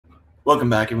Welcome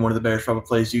back, everyone, to the Bears Trouble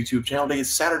Plays YouTube channel. Today is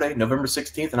Saturday, November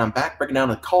 16th, and I'm back breaking down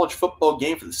a college football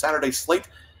game for the Saturday slate.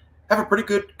 Have a pretty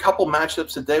good couple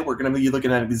matchups today. We're going to be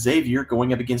looking at Xavier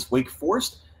going up against Wake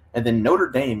Forest, and then Notre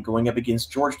Dame going up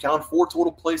against Georgetown. 4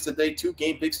 total plays today, 2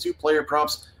 game picks, 2 player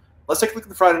props. Let's take a look at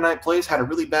the Friday night plays. Had a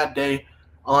really bad day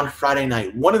on Friday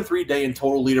night. 1-3 day in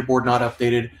total, leaderboard not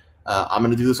updated. I'm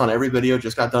going to do this on every video.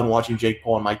 Just got done watching Jake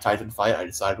Paul and Mike Tyson fight. I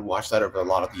decided to watch that over a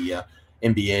lot of the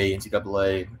NBA,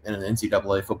 NCAA, and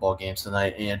NCAA football games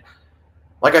tonight. And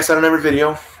like I said in every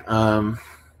video,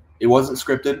 it wasn't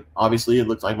scripted. Obviously, it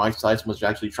looked like Mike Tyson was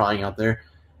actually trying out there.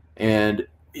 And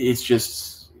it's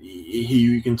just,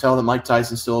 you can tell that Mike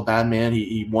Tyson's still a bad man.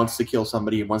 He wants to kill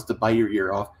somebody. He wants to bite your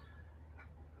ear off.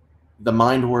 The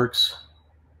mind works.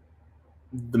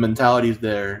 The mentality's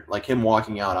there. Like him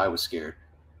walking out, I was scared.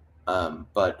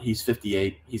 But he's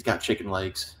 58. He's got chicken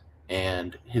legs.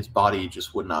 And his body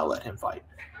just would not let him fight.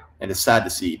 And it's sad to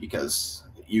see because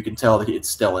you can tell that it's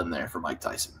still in there for Mike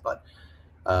Tyson. But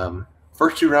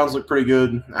first 2 rounds looked pretty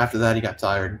good. After that, he got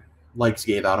tired. Legs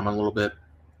gave out him a little bit.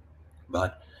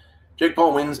 But Jake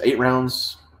Paul wins 8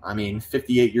 rounds. I mean,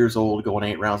 58 years old, going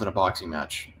 8 rounds in a boxing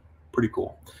match. Pretty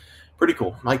cool. Pretty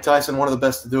cool. Mike Tyson, one of the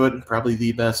best to do it. Probably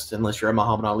the best, unless you're a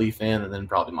Muhammad Ali fan, and then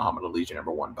probably Muhammad Ali's your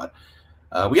 #1. But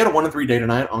we had a 1-3 day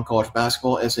tonight on college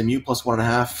basketball. SMU plus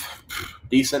 1.5.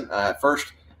 Decent at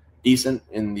first. Decent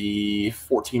in the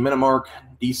 14-minute mark.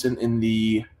 Decent in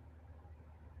the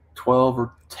 12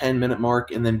 or 10-minute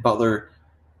mark. And then Butler,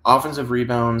 offensive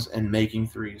rebounds and making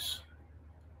threes.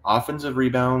 Offensive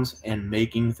rebounds and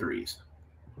making threes.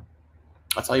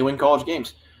 That's how you win college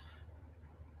games.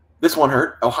 This one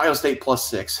hurt. Ohio State plus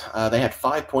 6. They had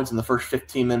 5 points in the first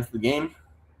 15 minutes of the game,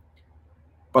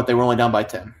 but they were only down by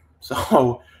 10.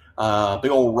 So,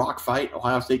 big old rock fight.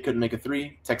 Ohio State couldn't make a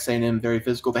 3. Texas A&M very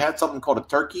physical. They had something called a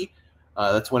turkey.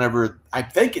 That's whenever I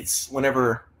think it's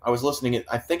whenever I was listening.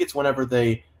 I think it's whenever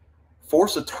they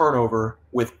force a turnover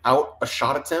without a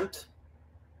shot attempt.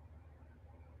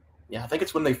 Yeah, I think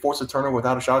it's when they force a turnover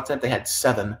without a shot attempt. They had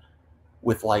 7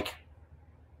 with like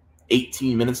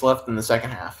 18 minutes left in the second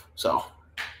half. So,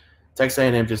 Texas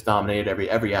A&M just dominated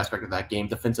every aspect of that game,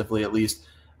 defensively at least.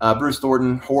 Bruce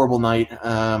Thornton, horrible night.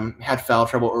 Had foul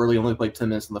trouble early, only played 10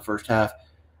 minutes in the first half.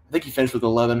 I think he finished with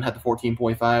 11, had the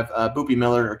 14.5. Boopy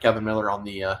Miller, or Kevin Miller on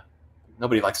the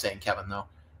nobody likes saying Kevin, though.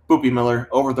 Boopy Miller,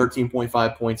 over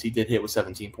 13.5 points. He did hit with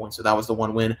 17 points, so that was the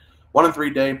one win.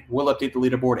 1-3 day. We'll update the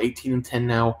leaderboard, 18-10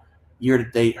 now, year to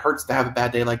date. Hurts to have a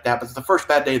bad day like that, but it's the first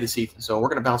bad day of the season, so we're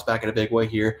going to bounce back in a big way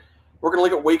here. We're going to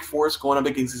look at Wake Forest going up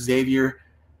against Xavier.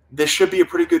 This should be a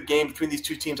pretty good game between these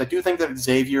two teams. I do think that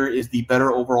Xavier is the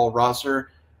better overall roster.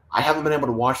 I haven't been able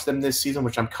to watch them this season,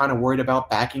 which I'm kind of worried about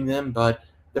backing them, but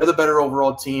they're the better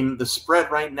overall team. The spread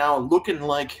right now looking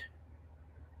like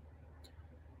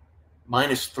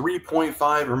minus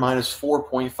 3.5 or minus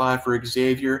 4.5 for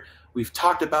Xavier. We've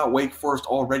talked about Wake Forest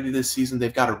already this season.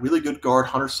 They've got a really good guard,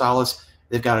 Hunter Salas.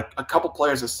 They've got a couple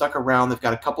players that stuck around. They've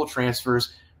got a couple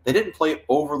transfers. They didn't play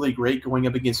overly great going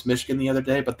up against Michigan the other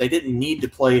day, but they didn't need to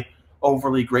play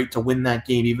overly great to win that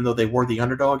game, even though they were the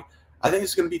underdog. I think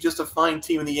it's going to be just a fine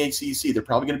team in the ACC. They're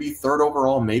probably going to be 3rd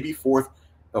overall, maybe 4th.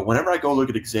 But whenever I go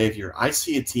look at Xavier, I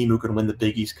see a team who can win the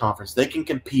Big East Conference. They can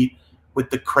compete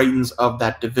with the Creightons of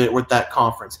that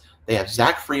conference. They have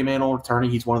Zach Freemantle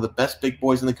returning. He's one of the best big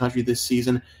boys in the country this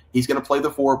season. He's going to play the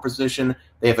forward position.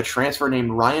 They have a transfer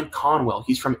named Ryan Conwell.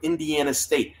 He's from Indiana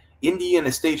State.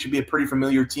 Indiana State should be a pretty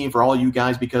familiar team for all you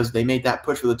guys because they made that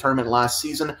push for the tournament last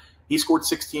season. He scored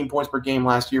 16 points per game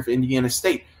last year for Indiana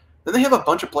State. Then they have a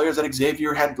bunch of players that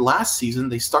Xavier had last season.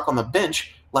 They stuck on the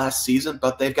bench last season,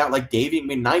 but they've got like Davey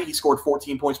McKnight. He scored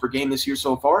 14 points per game this year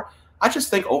so far. I just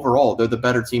think overall they're the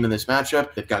better team in this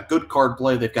matchup. They've got good card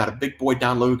play. They've got a big boy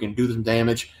down low who can do some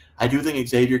damage. I do think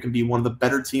Xavier can be one of the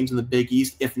better teams in the Big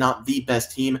East, if not the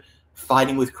best team,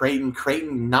 fighting with Creighton.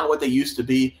 Creighton, not what they used to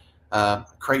be.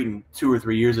 Creighton 2 or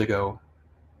 3 years ago,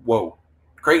 whoa.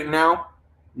 Creighton now,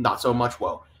 not so much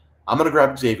whoa. I'm going to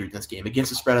grab Xavier in this game. Against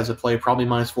the spread as a play, probably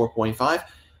minus 4.5.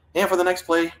 And for the next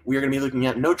play, we are going to be looking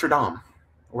at Notre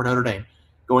Dame.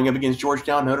 Going up against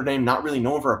Georgetown. Notre Dame not really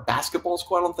known for a basketball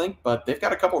squad, I don't think, but they've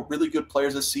got a couple of really good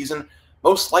players this season.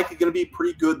 Most likely going to be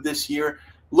pretty good this year.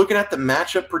 Looking at the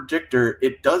matchup predictor,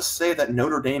 it does say that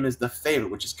Notre Dame is the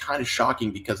favorite, which is kind of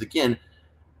shocking because, again,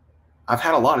 I've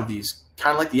had a lot of these,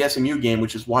 kind of like the SMU game,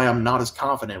 which is why I'm not as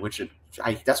confident,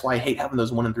 that's why I hate having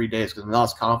those 1-3 days because I'm not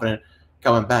as confident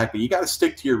coming back. But you got to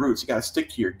stick to your roots. You got to stick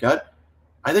to your gut.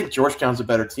 I think Georgetown's a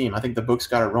better team. I think the books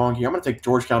got it wrong here. I'm going to take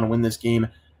Georgetown to win this game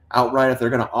outright. If they're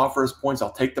going to offer us points,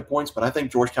 I'll take the points, but I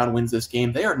think Georgetown wins this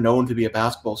game. They are known to be a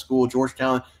basketball school.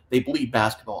 Georgetown, they bleed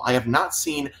basketball. I have not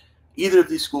seen either of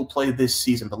these schools play this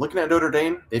season. But looking at Notre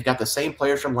Dame, they've got the same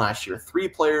players from last year. 3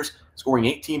 players scoring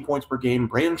 18 points per game.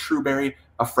 Brandon Trueberry,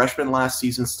 a freshman last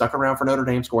season, stuck around for Notre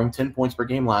Dame, scoring 10 points per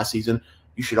game last season.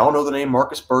 You should all know the name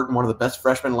Marcus Burton, one of the best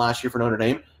freshmen last year for Notre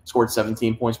Dame, scored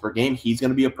 17 points per game. He's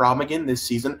going to be a problem again this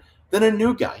season. Then a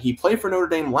new guy. He played for Notre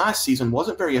Dame last season,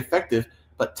 wasn't very effective,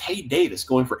 but Tay Davis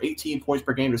going for 18 points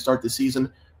per game to start the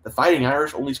season. The Fighting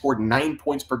Irish only scored 9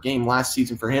 points per game last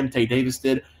season for him. Tay Davis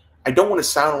did. I don't want to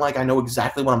sound like I know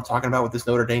exactly what I'm talking about with this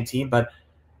Notre Dame team, but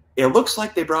it looks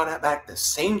like they brought back the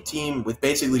same team with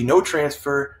basically no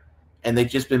transfer, and they've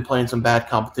just been playing some bad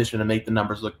competition to make the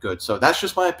numbers look good. So that's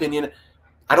just my opinion.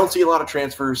 I don't see a lot of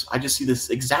transfers. I just see this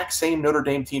exact same Notre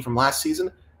Dame team from last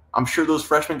season. I'm sure those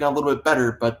freshmen got a little bit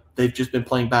better, but they've just been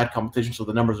playing bad competition, so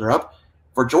the numbers are up.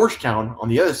 For Georgetown, on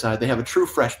the other side, they have a true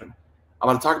freshman. I'm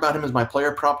going to talk about him as my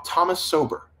player prop, Thomas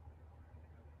Sober.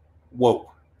 Whoa.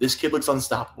 This kid looks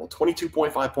unstoppable.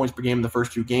 22.5 points per game in the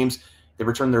first 2 games. They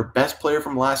returned their best player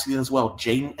from last season as well,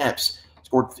 Jaden Epps.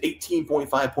 Scored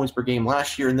 18.5 points per game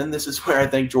last year. And then this is where I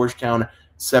think Georgetown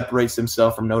separates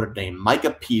himself from Notre Dame.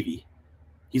 Micah Peavy.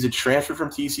 He's a transfer from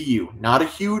TCU. Not a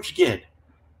huge kid,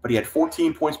 but he had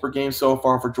 14 points per game so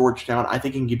far for Georgetown. I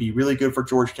think he can be really good for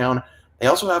Georgetown. They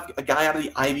also have a guy out of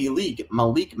the Ivy League,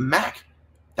 Malik Mack.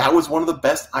 That was one of the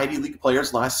best Ivy League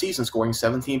players last season, scoring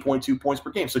 17.2 points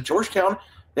per game. So Georgetown,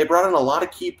 they brought in a lot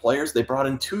of key players. They brought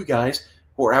in 2 guys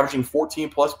who are averaging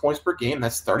 14-plus points per game.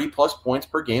 That's 30-plus points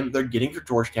per game they're getting for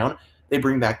Georgetown. They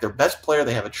bring back their best player.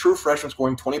 They have a true freshman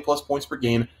scoring 20-plus points per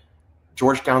game.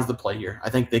 Georgetown's the play here. I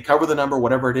think they cover the number,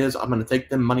 whatever it is. I'm going to take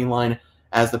them money line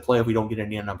as the play if we don't get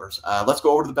any numbers. Let's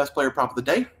go over to the best player prop of the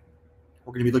day.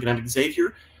 We're going to be looking at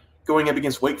Xavier going up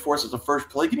against Wake Forest as the first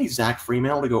play. Give me Zach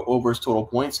Freeman to go over his total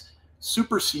points.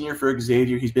 Super senior for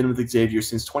Xavier. He's been with Xavier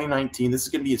since 2019. This is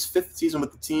going to be his 5th season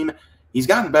with the team. He's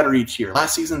gotten better each year.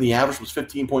 Last season, the average was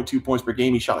 15.2 points per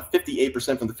game. He shot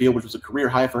 58% from the field, which was a career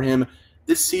high for him.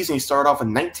 This season, he started off with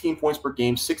 19 points per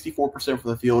game, 64%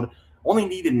 from the field. Only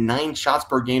needed 9 shots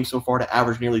per game so far to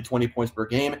average nearly 20 points per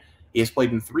game. He has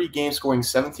played in 3 games, scoring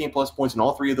 17-plus points in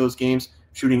all 3 of those games,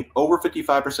 shooting over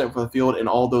 55% from the field in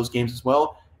all those games as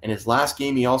well. In his last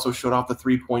game, he also showed off the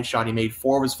 3-point shot. He made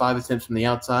 4 of his 5 attempts from the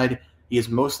outside. He is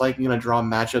most likely going to draw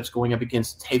matchups going up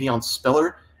against Tavion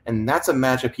Spiller, and that's a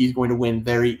matchup he's going to win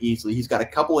very easily. He's got a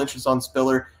couple inches on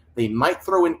Spiller. They might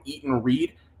throw in Eaton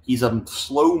Reed. He's a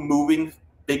slow-moving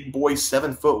big boy,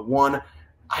 7'1".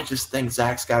 I just think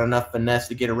Zach's got enough finesse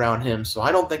to get around him, so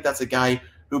I don't think that's a guy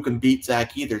who can beat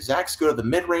Zach either. Zach's good at the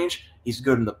mid-range. He's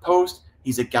good in the post.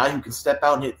 He's a guy who can step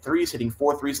out and hit threes, hitting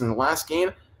 4 threes in the last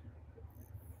game.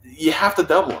 You have to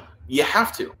double him. You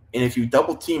have to. And if you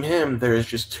double team him, there is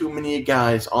just too many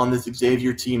guys on this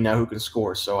Xavier team now who can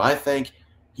score. So I think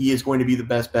he is going to be the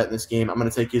best bet in this game. I'm going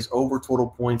to take his over total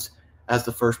points as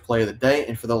the first play of the day.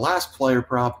 And for the last player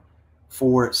prop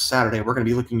for Saturday, we're going to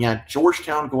be looking at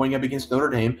Georgetown going up against Notre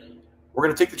Dame. We're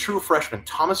going to take the true freshman,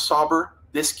 Thomas Sauber.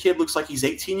 This kid looks like he's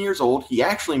 18 years old. He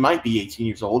actually might be 18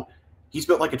 years old. He's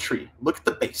built like a tree. Look at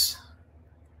the base.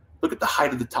 Look at the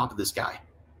height of the top of this guy.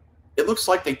 It looks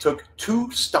like they took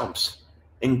 2 stumps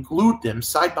and glued them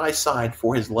side by side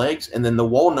for his legs, and then the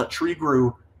walnut tree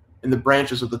grew in the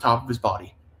branches of the top of his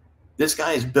body. This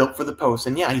guy is built for the post,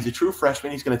 and yeah, he's a true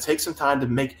freshman. He's going to take some time to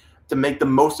make the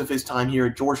most of his time here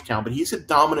at Georgetown, but he's a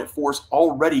dominant force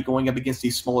already going up against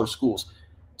these smaller schools.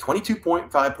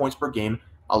 22.5 points per game,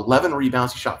 11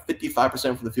 rebounds. He shot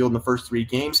 55% from the field in the first 3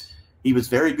 games. He was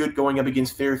very good going up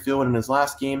against Fairfield in his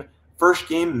last game. First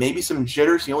game, maybe some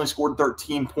jitters. He only scored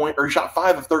 13 points, or he shot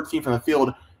 5 of 13 from the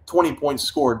field, 20 points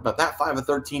scored. But that 5 of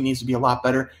 13 needs to be a lot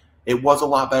better. It was a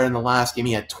lot better in the last game.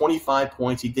 He had 25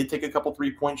 points. He did take a couple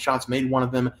 3-point shots, made one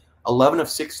of them, 11 of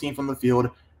 16 from the field.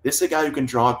 This is a guy who can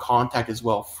draw contact as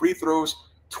well. Free throws,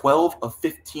 12 of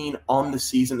 15 on the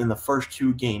season in the first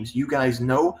 2 games. You guys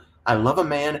know I love a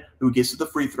man who gets to the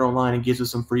free throw line and gives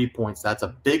us some free points. That's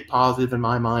a big positive in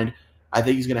my mind. I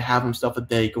think he's going to have himself a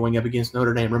day going up against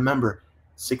Notre Dame. Remember,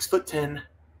 6'10",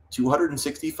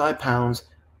 265 pounds,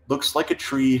 looks like a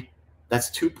tree. That's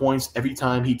 2 points every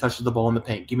time he touches the ball in the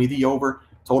paint. Give me the over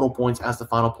total points as the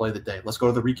final play of the day. Let's go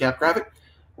to the recap graphic.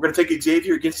 We're going to take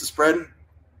Xavier against the spread.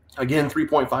 Again,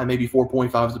 3.5, maybe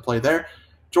 4.5 is the play there.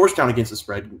 Georgetown against the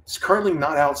spread. It's currently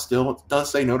not out still. It does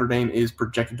say Notre Dame is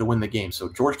projected to win the game. So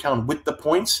Georgetown with the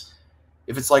points.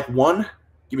 If it's like 1,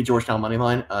 give me Georgetown money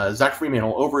line. Zach Freeman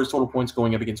over his total points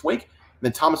going up against Wake. And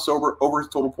then Thomas Sober over his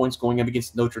total points going up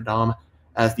against Notre Dame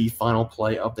as the final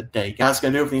play of the day. Guys, that's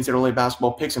going to do it for the NCAA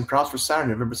basketball picks and props for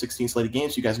Saturday, November 16th slated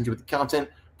games. If you guys enjoyed the content,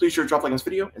 please sure to drop a like on this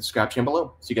video and subscribe to the channel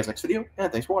below. See you guys next video, and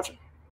thanks for watching.